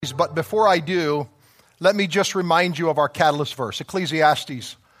series, but before I do, let me just remind you of our catalyst verse,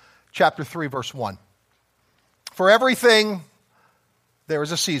 Ecclesiastes chapter 3, verse 1. For everything, there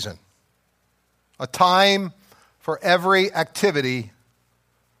is a season, a time for every activity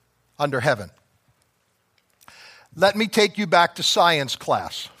under heaven. Let me take you back to science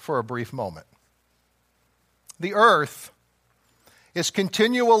class for a brief moment. The earth is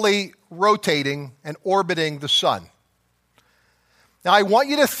continually rotating and orbiting the sun. Now, I want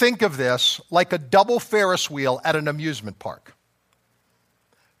you to think of this like a double Ferris wheel at an amusement park.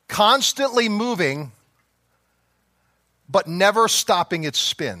 Constantly moving, but never stopping its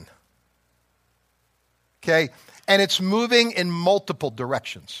spin. Okay? And it's moving in multiple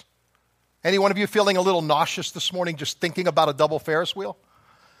directions. Any one of you feeling a little nauseous this morning just thinking about a double Ferris wheel?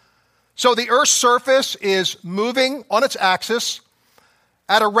 So the Earth's surface is moving on its axis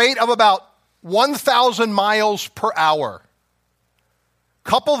at a rate of about 1,000 miles per hour.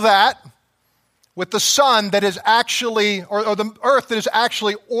 Couple that with the sun that is actually, or the earth that is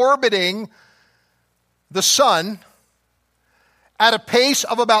actually orbiting the sun at a pace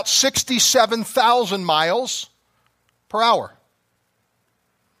of about 67,000 miles per hour.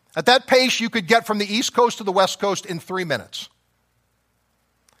 At that pace, you could get from the East Coast to the West Coast in 3 minutes.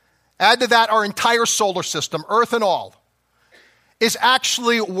 Add to that our entire solar system, Earth and all, is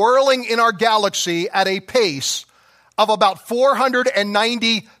actually whirling in our galaxy at a pace of about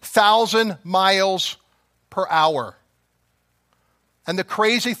 490,000 miles per hour. And the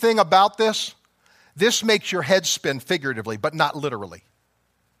crazy thing about this makes your head spin figuratively, but not literally.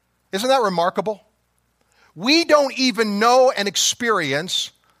 Isn't that remarkable? We don't even know and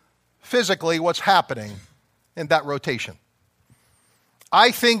experience physically what's happening in that rotation.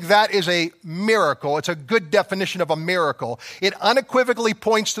 I think that is a miracle. It's a good definition of a miracle. It unequivocally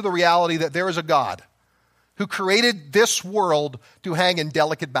points to the reality that there is a God who created this world to hang in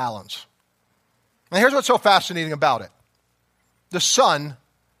delicate balance. And here's what's so fascinating about it. The sun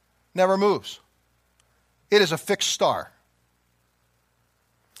never moves. It is a fixed star.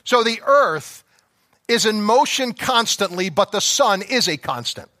 So the earth is in motion constantly, but the sun is a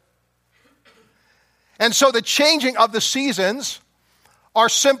constant. And so the changing of the seasons are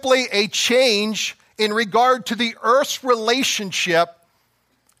simply a change in regard to the earth's relationship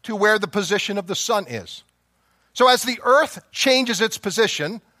to where the position of the sun is. So as the earth changes its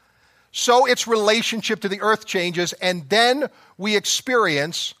position, so its relationship to the earth changes, and then we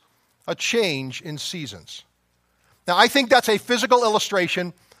experience a change in seasons. Now, I think that's a physical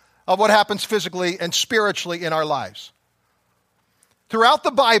illustration of what happens physically and spiritually in our lives. Throughout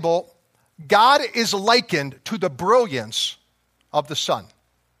the Bible, God is likened to the brilliance of the sun.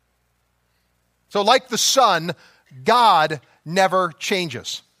 So like the sun, God never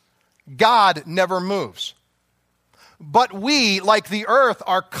changes. God never moves. But we, like the earth,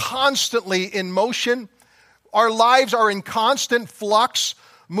 are constantly in motion. Our lives are in constant flux,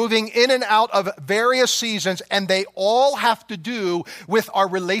 moving in and out of various seasons, and they all have to do with our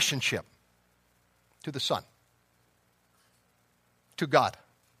relationship to the sun, to God.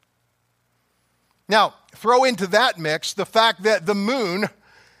 Now, throw into that mix the fact that the moon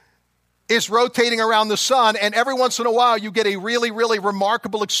is rotating around the sun, and every once in a while you get a really, really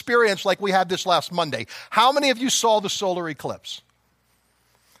remarkable experience like we had this last Monday. How many of you saw the solar eclipse?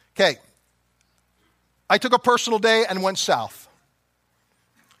 Okay. I took a personal day and went south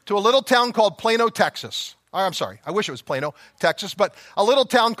to a little town called Plano, Texas. I'm sorry, I wish it was Plano, Texas, but a little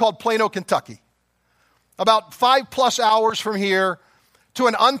town called Plano, Kentucky. About 5+ hours from here to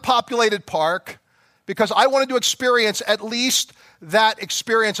an unpopulated park, because I wanted to experience at least that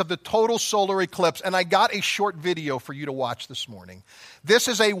experience of the total solar eclipse, and I got a short video for you to watch this morning. This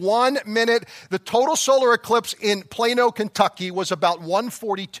is a 1 minute. The total solar eclipse in Plano, Kentucky was about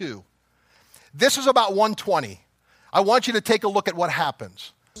 1:42. This is about 1:20. I want you to take a look at what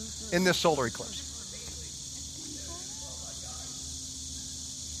happens in this solar eclipse.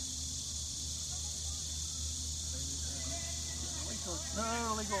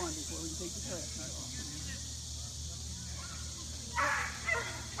 Thoroughly going before we can take the trash.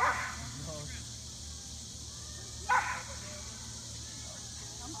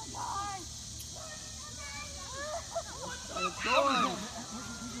 It's going.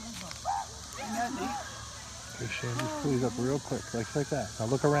 Isn't that neat? Okay, Shane, just squeeze up real quick, like that. Now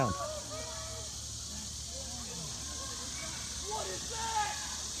look around. What is that?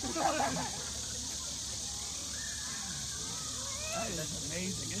 That's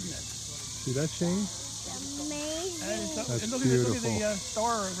amazing, isn't it? See that, Shane? Amazing. That's Look beautiful. At the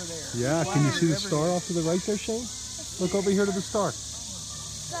star over there. Yeah, Wow. can you see the star off to the right there, Shane? Look over here to the star.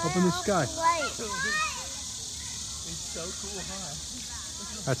 Up in the sky. Right. It's so cool, huh?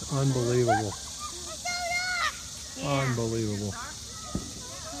 That's unbelievable. Unbelievable.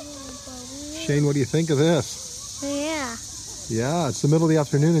 Shane, what do you think of this? Yeah. Yeah, it's the middle of the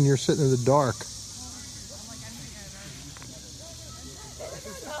afternoon and you're sitting in the dark.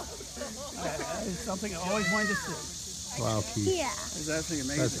 It's something I always wanted to see. Wow, Keith. Yeah. It's absolutely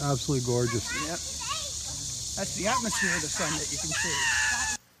amazing. That's absolutely gorgeous. Yep. That's the atmosphere of the sun that you can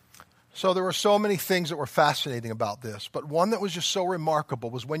see. So there were so many things that were fascinating about this, but one that was just so remarkable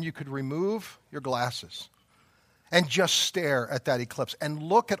was when you could remove your glasses and just stare at that eclipse and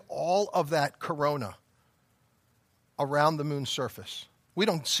look at all of that corona around the moon's surface. We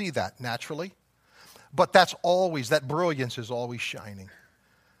don't see that naturally, but that brilliance is always shining.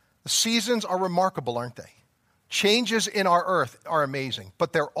 The seasons are remarkable, aren't they? Changes in our earth are amazing,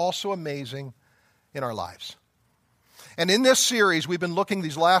 but they're also amazing in our lives. And in this series, we've been looking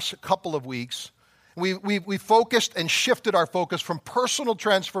these last couple of weeks. We focused and shifted our focus from personal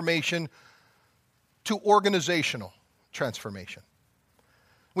transformation to organizational transformation.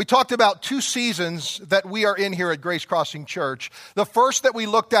 We talked about 2 seasons that we are in here at Grace Crossing Church. The first that we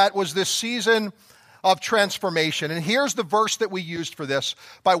looked at was this season of transformation. And here's the verse that we used for this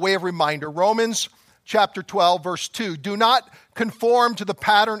by way of reminder. Romans chapter 12, verse 2. Do not conform to the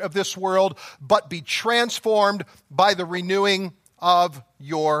pattern of this world, but be transformed by the renewing of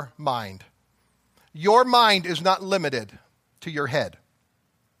your mind. Your mind is not limited to your head.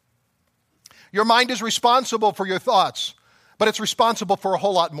 Your mind is responsible for your thoughts, but it's responsible for a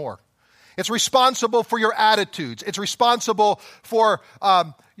whole lot more. It's responsible for your attitudes. It's responsible for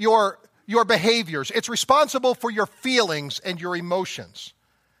your behaviors. It's responsible for your feelings and your emotions.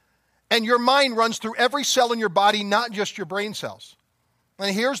 And your mind runs through every cell in your body, not just your brain cells.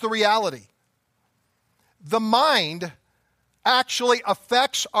 And here's the reality. The mind actually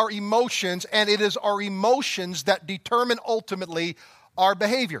affects our emotions, and it is our emotions that determine ultimately our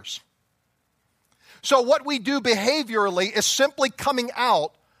behaviors. So what we do behaviorally is simply coming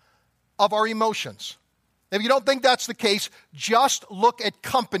out of our emotions. If you don't think that's the case, just look at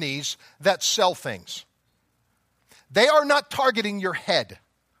companies that sell things. They are not targeting your head.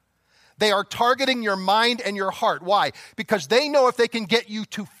 They are targeting your mind and your heart. Why? Because they know if they can get you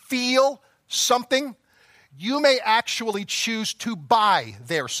to feel something, you may actually choose to buy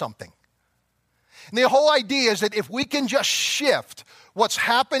their something. And the whole idea is that if we can just shift what's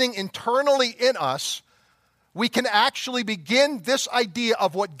happening internally in us, we can actually begin this idea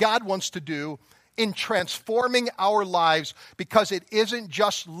of what God wants to do in transforming our lives, because it isn't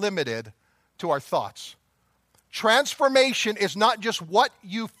just limited to our thoughts. Transformation is not just what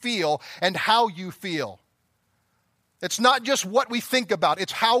you feel and how you feel. It's not just what we think about.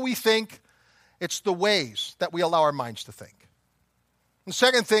 It's how we think. It's the ways that we allow our minds to think. The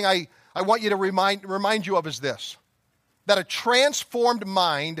second thing I want you to remind you of is this, that a transformed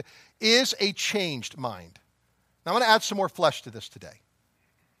mind is a changed mind. Now, I'm going to add some more flesh to this today.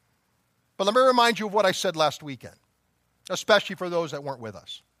 But let me remind you of what I said last weekend, especially for those that weren't with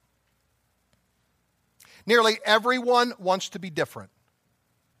us. Nearly everyone wants to be different,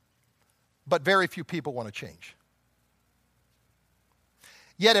 but very few people want to change.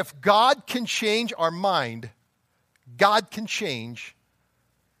 Yet if God can change our mind, God can change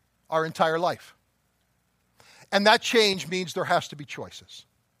our entire life. And that change means there has to be choices.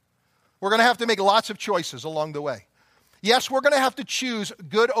 We're going to have to make lots of choices along the way. Yes, we're going to have to choose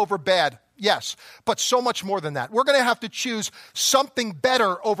good over bad. Yes, but so much more than that. We're going to have to choose something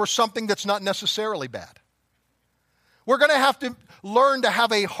better over something that's not necessarily bad. We're going to have to learn to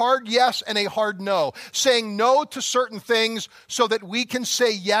have a hard yes and a hard no, saying no to certain things so that we can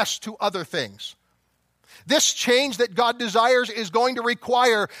say yes to other things. This change that God desires is going to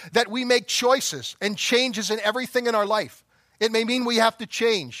require that we make choices and changes in everything in our life. It may mean we have to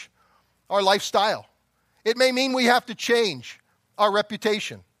change our lifestyle. It may mean we have to change our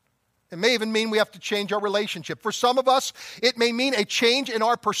reputation. It may even mean we have to change our relationship. For some of us, it may mean a change in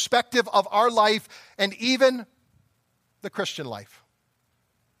our perspective of our life and even the Christian life.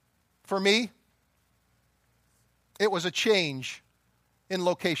 For me, it was a change in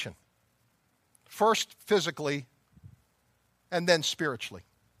location. First physically, and then spiritually.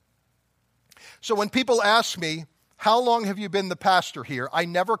 So when people ask me, how long have you been the pastor here? I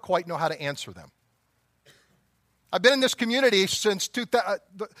never quite know how to answer them. I've been in this community since the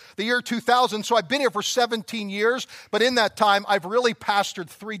year 2000, so I've been here for 17 years, but in that time, I've really pastored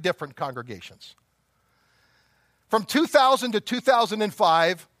 3 different congregations. From 2000 to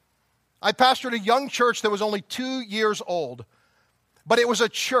 2005, I pastored a young church that was only 2 years old, but it was a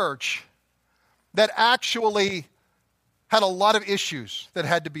church that actually had a lot of issues that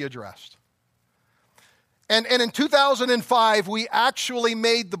had to be addressed. And in 2005, we actually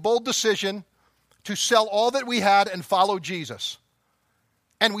made the bold decision to sell all that we had and follow Jesus.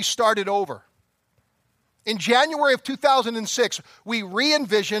 And we started over. In January of 2006, we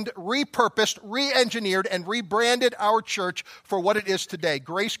re-envisioned, repurposed, re-engineered, and rebranded our church for what it is today,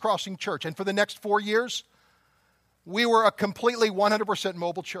 Grace Crossing Church. And for the next 4 years, we were a completely 100%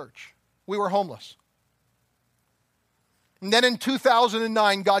 mobile church. We were homeless. And then in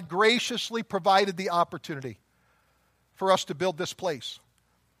 2009, God graciously provided the opportunity for us to build this place.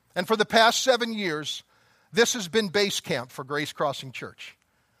 And for the past 7 years, this has been base camp for Grace Crossing Church.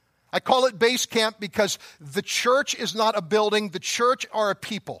 I call it base camp because the church is not a building, the church are a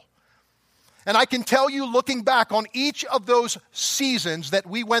people. And I can tell you, looking back on each of those seasons that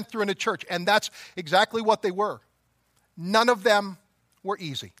we went through in a church, and that's exactly what they were. None of them were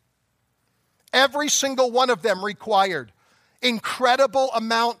easy. Every single one of them required incredible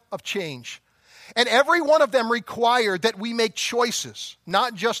amount of change. And every one of them required that we make choices,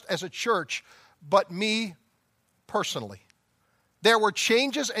 not just as a church, but me personally. There were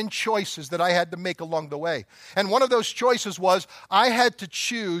changes and choices that I had to make along the way. And one of those choices was I had to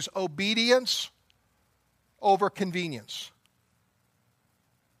choose obedience over convenience.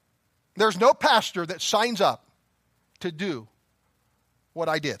 There's no pastor that signs up to do what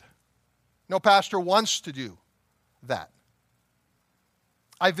I did. No pastor wants to do that.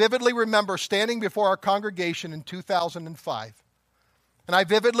 I vividly remember standing before our congregation in 2005. And I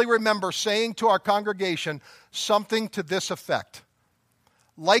vividly remember saying to our congregation something to this effect.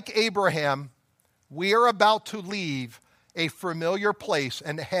 Like Abraham, we are about to leave a familiar place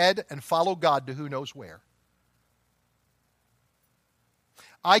and head and follow God to who knows where.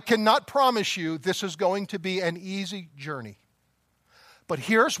 I cannot promise you this is going to be an easy journey. But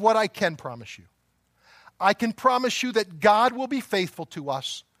here's what I can promise you. I can promise you that God will be faithful to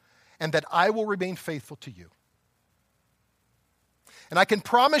us and that I will remain faithful to you. And I can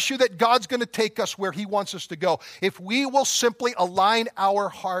promise you that God's going to take us where He wants us to go if we will simply align our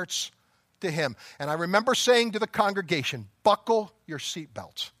hearts to Him. And I remember saying to the congregation, buckle your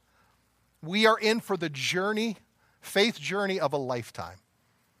seatbelts. We are in for the journey, faith journey of a lifetime.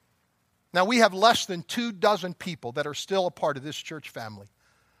 Now, we have less than 24 people that are still a part of this church family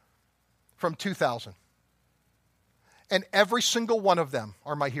from 2000. And every single one of them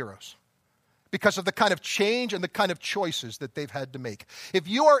are my heroes because of the kind of change and the kind of choices that they've had to make. If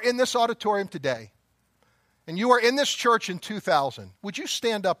you are in this auditorium today and you are in this church in 2000, would you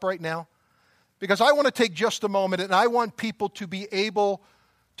stand up right now? Because I want to take just a moment and I want people to be able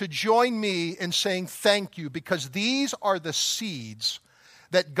to join me in saying thank you, because these are the seeds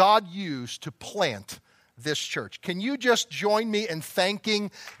that God used to plant this church. Can you just join me in thanking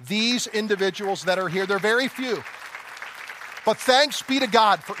these individuals that are here? They're very few. But thanks be to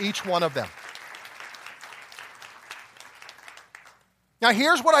God for each one of them. Now,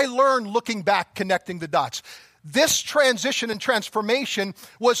 here's what I learned looking back, connecting the dots. This transition and transformation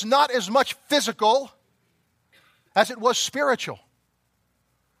was not as much physical as it was spiritual.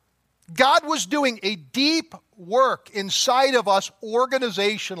 God was doing a deep work inside of us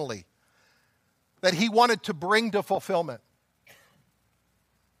organizationally that He wanted to bring to fulfillment.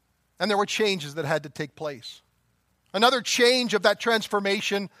 And there were changes that had to take place. Another change of that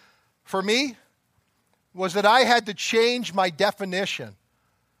transformation for me was that I had to change my definition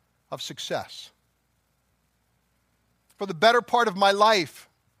of success. For the better part of my life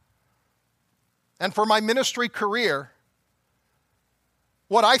and for my ministry career,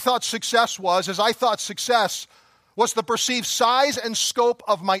 what I thought success was, is I thought success was the perceived size and scope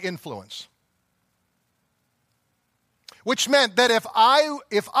of my influence. Which meant that if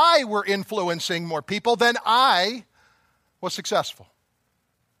I were influencing more people, then I was successful.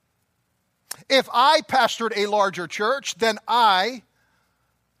 If I pastored a larger church, then I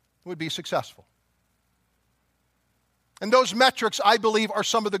would be successful. And those metrics, I believe, are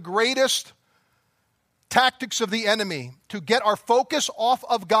some of the greatest tactics of the enemy to get our focus off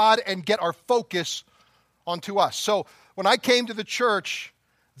of God and get our focus onto us. So when I came to the church,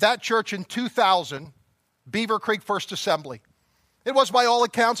 that church in 2000, Beaver Creek First Assembly, it was by all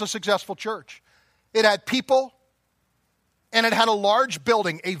accounts a successful church. It had people, and it had a large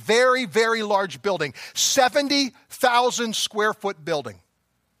building, a very, very large building, 70,000 square foot building.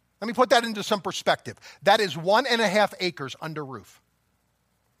 Let me put that into some perspective. That is 1.5 acres under roof.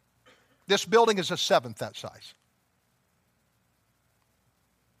 This building is a seventh that size.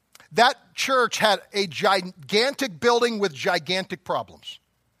 That church had a gigantic building with gigantic problems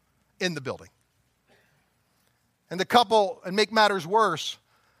in the building. And make matters worse,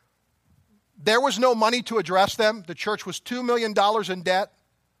 there was no money to address them. The church was $2 million in debt.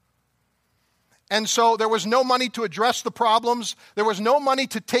 And so there was no money to address the problems. There was no money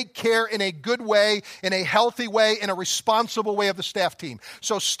to take care in a good way, in a healthy way, in a responsible way of the staff team.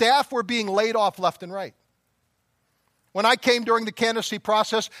 So staff were being laid off left and right. When I came during the candidacy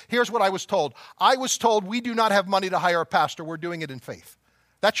process, here's what I was told. I was told, we do not have money to hire a pastor. We're doing it in faith.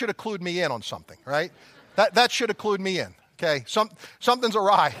 That should have clued me in on something, right? That should have clued me in, okay? Something's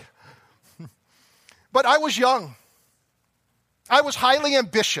awry. But I was young. I was highly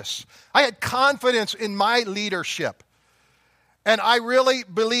ambitious. I had confidence in my leadership. And I really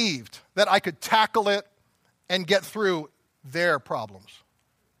believed that I could tackle it and get through their problems.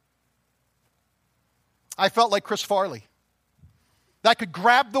 I felt like Chris Farley. That I could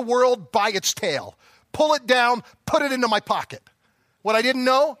grab the world by its tail, pull it down, put it into my pocket. What I didn't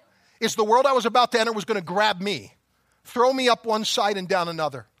know is the world I was about to enter was going to grab me, throw me up one side and down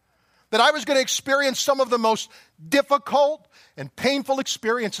another. That I was going to experience some of the most difficult and painful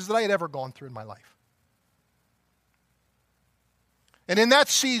experiences that I had ever gone through in my life. And in that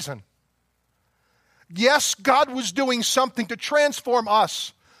season, yes, God was doing something to transform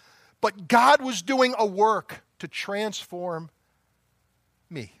us, but God was doing a work to transform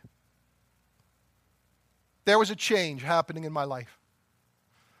me. There was a change happening in my life.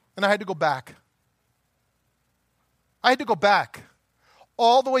 And I had to go back. I had to go back.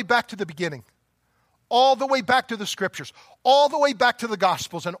 All the way back to the beginning. All the way back to the scriptures. All the way back to the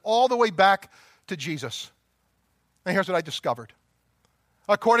gospels. And all the way back to Jesus. And here's what I discovered.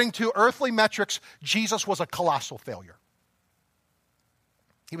 According to earthly metrics, Jesus was a colossal failure.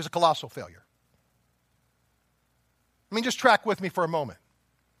 He was a colossal failure. I mean, just track with me for a moment.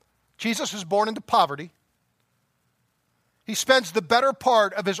 Jesus is born into poverty. He spends the better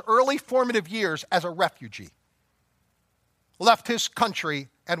part of his early formative years as a refugee. Left his country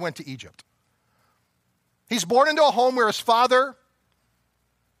and went to Egypt. He's born into a home where his father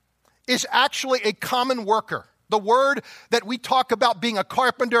is actually a common worker. The word that we talk about being a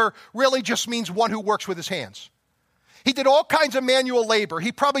carpenter really just means one who works with his hands. He did all kinds of manual labor.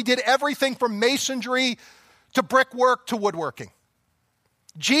 He probably did everything from masonry to brickwork to woodworking.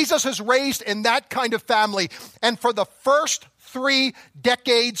 Jesus is raised in that kind of family, and for the first 3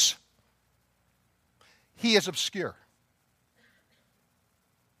 decades, he is obscure.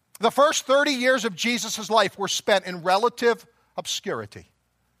 The first 30 years of Jesus' life were spent in relative obscurity.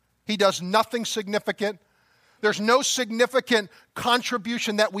 He does nothing significant. There's no significant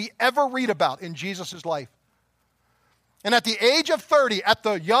contribution that we ever read about in Jesus' life. And at the age of 30, at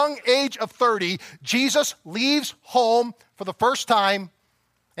the young age of 30, Jesus leaves home for the first time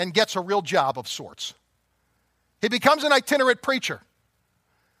and gets a real job of sorts. He becomes an itinerant preacher,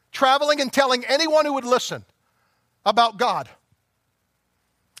 traveling and telling anyone who would listen about God.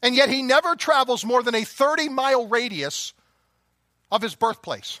 And yet he never travels more than a 30-mile radius of his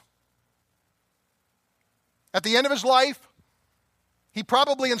birthplace. At the end of his life, he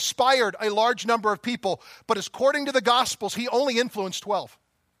probably inspired a large number of people, but according to the Gospels, he only influenced 12.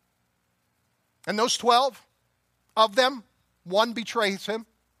 And those 12, of them, one betrays him.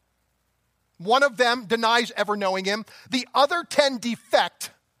 One of them denies ever knowing him. The other 10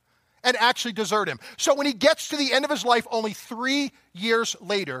 defect and actually desert him. So when he gets to the end of his life, only 3 years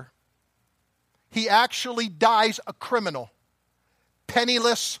later, he actually dies a criminal,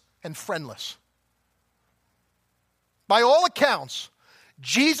 penniless and friendless. By all accounts,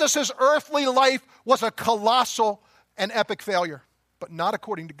 Jesus' earthly life was a colossal and epic failure, but not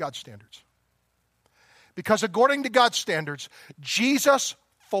according to God's standards. Because according to God's standards, Jesus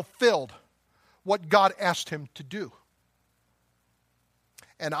fulfilled what God asked him to do.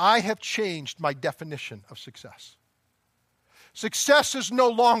 And I have changed my definition of success. Success is no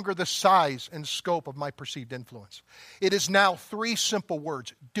longer the size and scope of my perceived influence. It is now 3 simple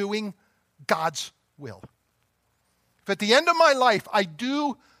words: doing God's will. If at the end of my life I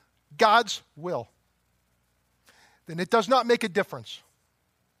do God's will, then it does not make a difference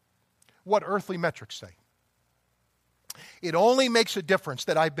what earthly metrics say. It only makes a difference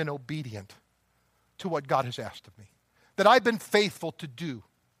that I've been obedient to what God has asked of me, that I've been faithful to do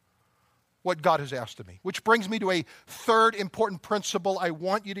what God has asked of me. Which brings me to a third important principle I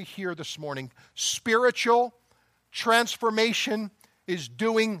want you to hear this morning. Spiritual transformation is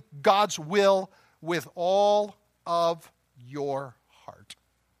doing God's will with all of your heart.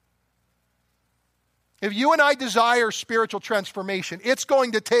 If you and I desire spiritual transformation, it's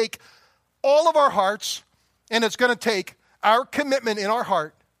going to take all of our hearts, and it's going to take our commitment in our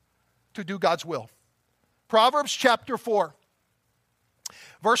heart to do God's will. Proverbs chapter 4,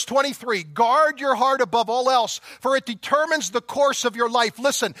 verse 23, guard your heart above all else, for it determines the course of your life.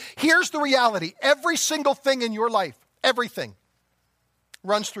 Listen, here's the reality. Every single thing in your life, everything,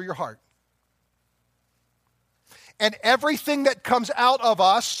 runs through your heart. And everything that comes out of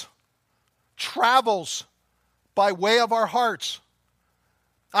us travels by way of our hearts.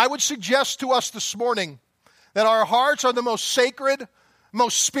 I would suggest to us this morning that our hearts are the most sacred,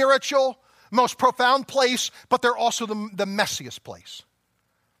 most spiritual, most profound place, but they're also the messiest place.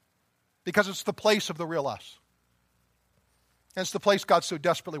 Because it's the place of the real us. And it's the place God so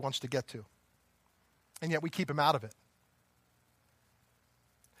desperately wants to get to. And yet we keep him out of it.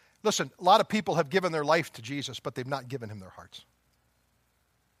 Listen, a lot of people have given their life to Jesus, but they've not given him their hearts.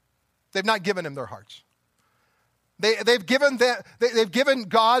 They've not given him their hearts. They've given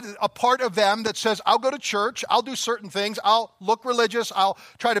God a part of them that says, I'll go to church, I'll do certain things, I'll look religious, I'll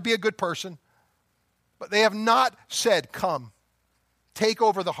try to be a good person. But they have not said, come, take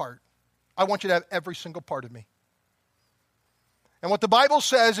over the heart. I want you to have every single part of me. And what the Bible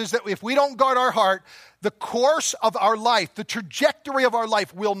says is that if we don't guard our heart, the course of our life, the trajectory of our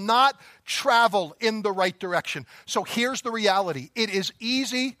life will not travel in the right direction. So here's the reality. It is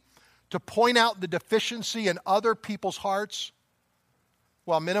easy to point out the deficiency in other people's hearts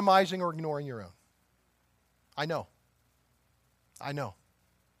while minimizing or ignoring your own. I know.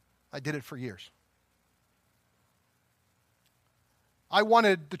 I did it for years. I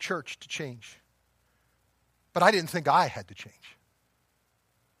wanted the church to change, but I didn't think I had to change.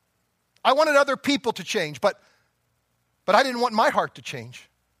 I wanted other people to change, but I didn't want my heart to change.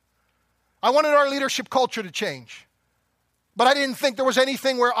 I wanted our leadership culture to change, but I didn't think there was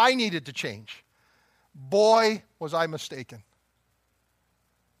anything where I needed to change. Boy, was I mistaken.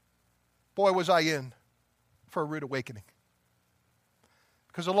 Boy, was I in for a rude awakening.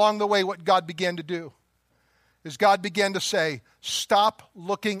 Because along the way, what God began to do is God began to say, stop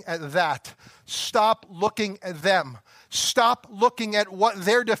looking at that. Stop looking at them. Stop looking at what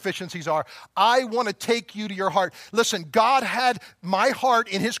their deficiencies are. I want to take you to your heart. Listen, God had my heart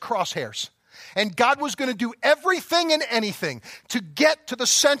in his crosshairs. And God was going to do everything and anything to get to the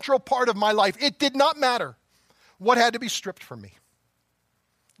central part of my life. It did not matter what had to be stripped from me.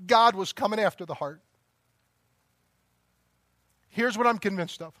 God was coming after the heart. Here's what I'm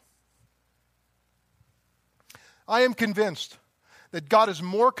convinced of. I am convinced that God is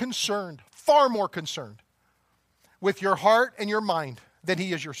more concerned, far more concerned, with your heart and your mind than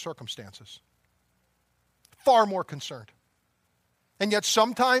he is your circumstances. Far more concerned. And yet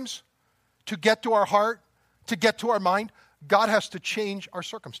sometimes, to get to our heart, to get to our mind, God has to change our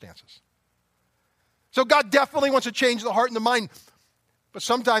circumstances. So God definitely wants to change the heart and the mind, but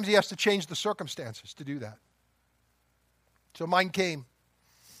sometimes he has to change the circumstances to do that. So mine came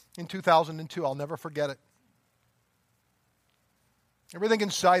in 2002. I'll never forget it. Everything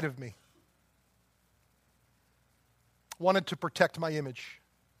inside of me wanted to protect my image.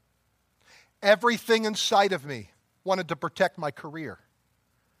 Everything inside of me wanted to protect my career.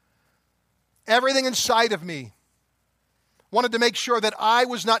 Everything inside of me wanted to make sure that I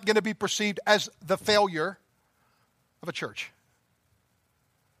was not going to be perceived as the failure of a church.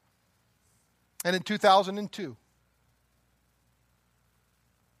 And in 2002,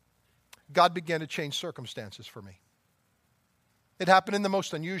 God began to change circumstances for me. It happened in the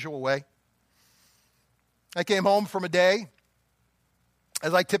most unusual way. I came home from a day,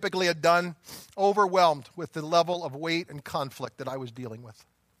 as I typically had done, overwhelmed with the level of weight and conflict that I was dealing with.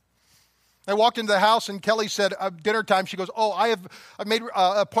 I walked into the house and Kelly said, dinner time, she goes, I've made an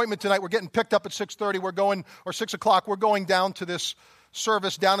appointment tonight. We're getting picked up at 6:30. We're going, or 6 o'clock, we're going down to this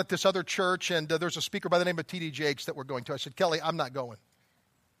service down at this other church, and there's a speaker by the name of T.D. Jakes that we're going to. I said, Kelly, I'm not going.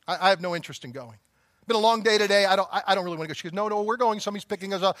 I have no interest in going. It's been a long day today. I don't really want to go. She goes, no, we're going. Somebody's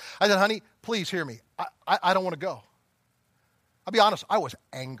picking us up. I said, honey, please hear me. I don't want to go. I'll be honest, I was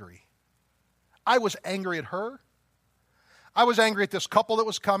angry. I was angry at her. I was angry at this couple that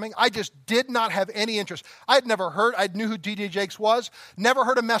was coming. I just did not have any interest. I knew who T.D. Jakes was, never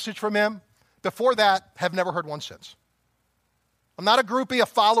heard a message from him. Before that, have never heard one since. I'm not a groupie, a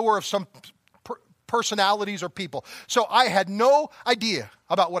follower of some personalities or people. So I had no idea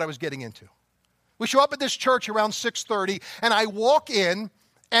about what I was getting into. We show up at this church around 6:30, and I walk in,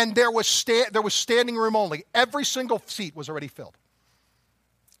 and there was standing room only. Every single seat was already filled.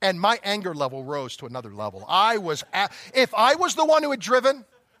 And my anger level rose to another level. If I was the one who had driven,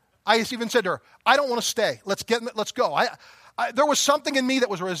 I even said to her, I don't want to stay. Let's go. There was something in me that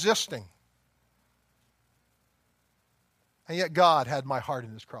was resisting. And yet God had my heart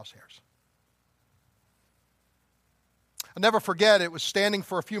in his crosshairs. I'll never forget, it was standing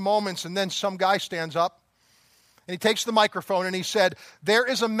for a few moments, and then some guy stands up, and he takes the microphone, and he said, there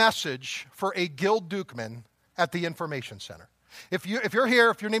is a message for a Gil Dukeman at the Information Center. If you're here,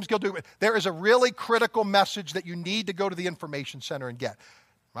 if your name's Gil Dukeman, there is a really critical message that you need to go to the Information Center and get.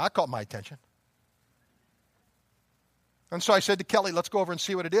 Well, that caught my attention. And so I said to Kelly, let's go over and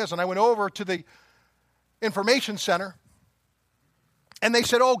see what it is. And I went over to the information center. And they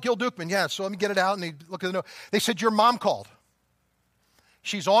said, oh, Gil Dukeman, yeah. So let me get it out. And they look at the note. They said, your mom called.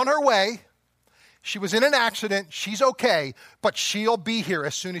 She's on her way. She was in an accident. She's okay. But she'll be here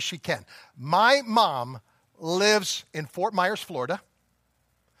as soon as she can. My mom lives in Fort Myers, Florida.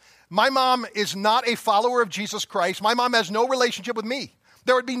 My mom is not a follower of Jesus Christ. My mom has no relationship with me.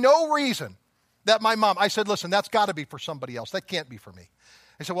 There would be no reason that my mom, I said, listen, that's got to be for somebody else. That can't be for me.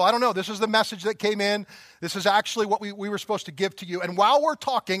 I said, well, I don't know. This is the message that came in. This is actually what we were supposed to give to you. And while we're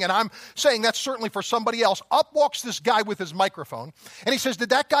talking, and I'm saying that's certainly for somebody else, up walks this guy with his microphone. And he says, did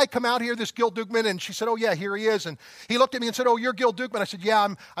that guy come out here, this Gil Dukeman? And she said, oh, yeah, here he is. And he looked at me and said, oh, you're Gil Dukeman. I said, yeah,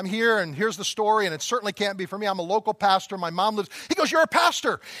 I'm here, and here's the story. And it certainly can't be for me. I'm a local pastor. My mom lives. He goes, you're a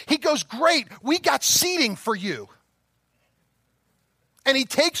pastor. He goes, great. We got seating for you. And he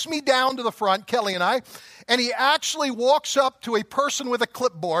takes me down to the front, Kelly and I, and he actually walks up to a person with a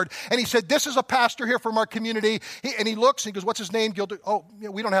clipboard, and he said, this is a pastor here from our community. And he looks, and he goes, what's his name? Gil Dukeman. Oh,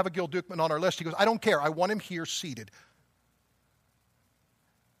 we don't have a Gil Dukeman on our list. He goes, I don't care. I want him here seated.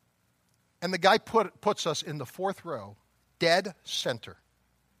 And the guy puts us in the fourth row, dead center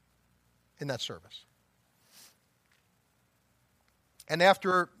in that service. And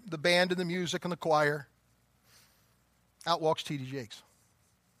after the band and the music and the choir, out walks T.D. Jakes.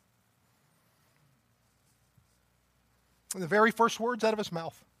 And the very first words out of his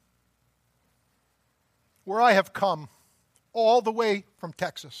mouth, where I have come all the way from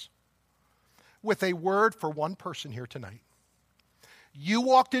Texas with a word for one person here tonight. You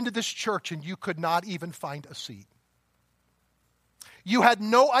walked into this church and you could not even find a seat. You had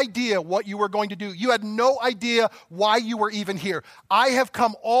no idea what you were going to do. You had no idea why you were even here. I have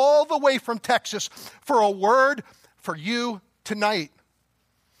come all the way from Texas for a word for you tonight.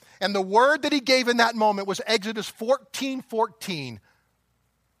 And the word that he gave in that moment was Exodus 14:14.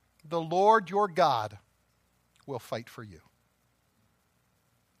 The Lord your God will fight for you.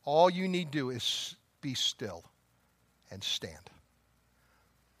 All you need to do is be still and stand.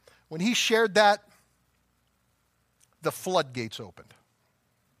 When he shared that, the floodgates opened.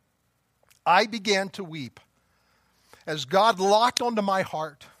 I began to weep as God locked onto my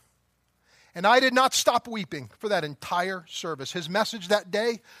heart. And I did not stop weeping for that entire service. His message that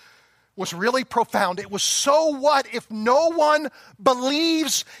day was really profound. It was, so what if no one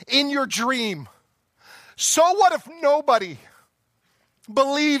believes in your dream? So what if nobody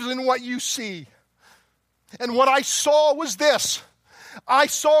believes in what you see? And what I saw was this. I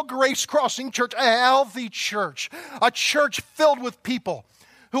saw Grace Crossing Church, a healthy church, a church filled with people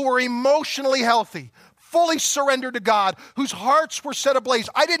who were emotionally healthy, fully surrendered to God, whose hearts were set ablaze.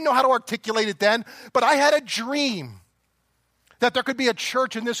 I didn't know how to articulate it then, but I had a dream that there could be a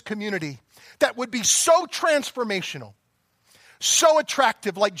church in this community that would be so transformational, so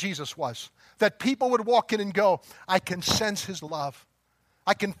attractive like Jesus was, that people would walk in and go, I can sense his love.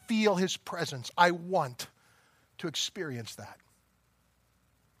 I can feel his presence. I want to experience that.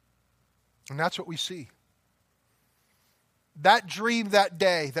 And that's what we see. That dream that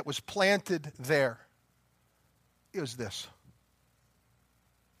day that was planted there, it was this.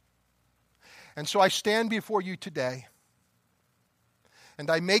 And so I stand before you today, and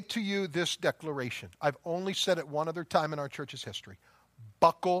I make to you this declaration. I've only said it one other time in our church's history.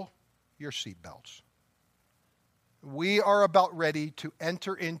 Buckle your seatbelts. We are about ready to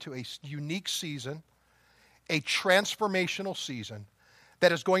enter into a unique season, a transformational season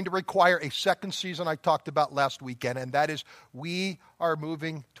that is going to require a second season I talked about last weekend, and that is we are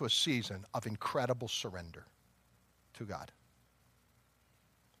moving to a season of incredible surrender to God.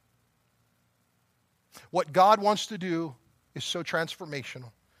 What God wants to do is so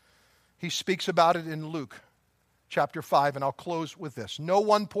transformational. He speaks about it in Luke chapter 5, and I'll close with this. No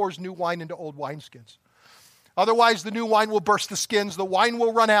one pours new wine into old wineskins. Otherwise, the new wine will burst the skins, the wine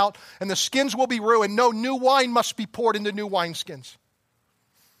will run out, and the skins will be ruined. No, new wine must be poured into new wineskins.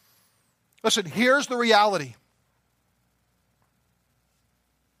 Listen, here's the reality.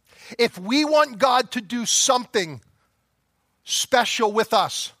 If we want God to do something special with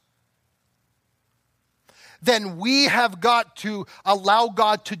us, then we have got to allow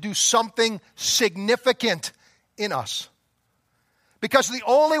God to do something significant in us. Because the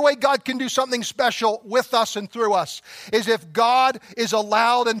only way God can do something special with us and through us is if God is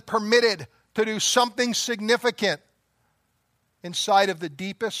allowed and permitted to do something significant inside of the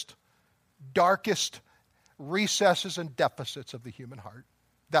deepest, darkest recesses and deficits of the human heart.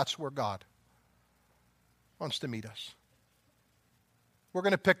 That's where God wants to meet us. We're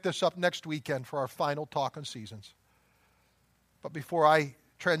going to pick this up next weekend for our final talk on seasons. But before I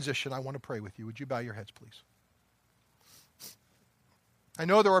transition, I want to pray with you. Would you bow your heads, please? I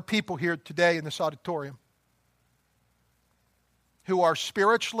know there are people here today in this auditorium who are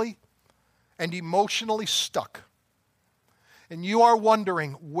spiritually and emotionally stuck. And you are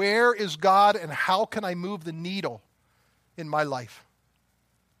wondering, where is God and how can I move the needle in my life?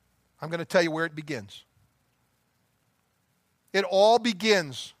 I'm going to tell you where it begins. It all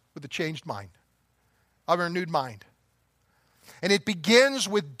begins with a changed mind, a renewed mind. And it begins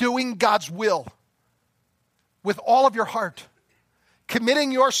with doing God's will with all of your heart,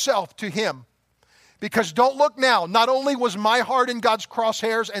 committing yourself to Him. Because don't look now, not only was my heart in God's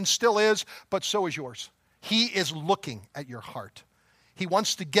crosshairs and still is, but so is yours. He is looking at your heart. He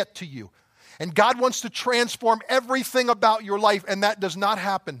wants to get to you. And God wants to transform everything about your life, and that does not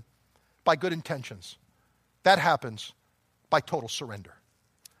happen by good intentions. That happens by total surrender.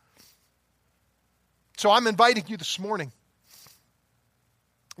 So I'm inviting you this morning,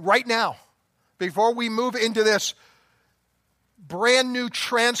 right now, before we move into this brand new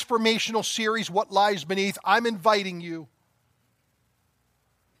transformational series, What Lies Beneath, I'm inviting you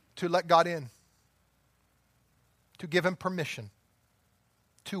to let God in, to give Him permission,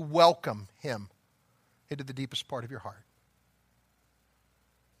 to welcome Him into the deepest part of your heart.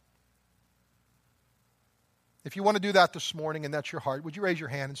 If you want to do that this morning and that's your heart, would you raise your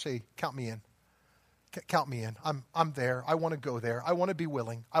hand and say, count me in? Count me in. I'm there. I want to go there. I want to be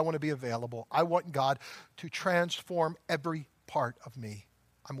willing. I want to be available. I want God to transform every part of me.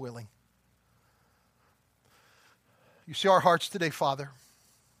 I'm willing. You see our hearts today, Father.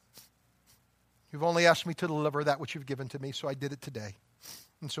 You've only asked me to deliver that which you've given to me, so I did it today.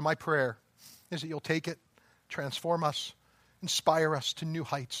 And so my prayer is that you'll take it, transform us, inspire us to new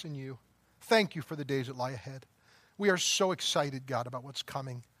heights in you. Thank you for the days that lie ahead. We are so excited, God, about what's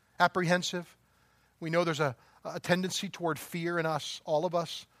coming. Apprehensive. We know there's a tendency toward fear in us, all of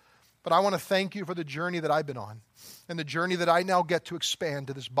us. But I want to thank you for the journey that I've been on and the journey that I now get to expand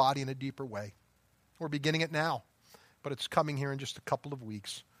to this body in a deeper way. We're beginning it now, but it's coming here in just a couple of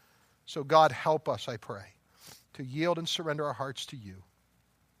weeks. So God, help us, I pray, to yield and surrender our hearts to you.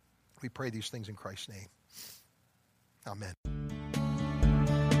 We pray these things in Christ's name. Amen.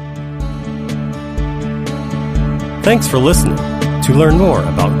 Thanks for listening. To learn more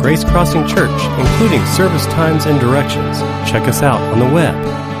about Grace Crossing Church, including service times and directions, check us out on the web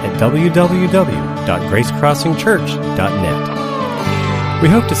at www.gracecrossingchurch.net. We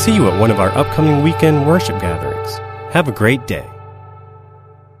hope to see you at one of our upcoming weekend worship gatherings. Have a great day.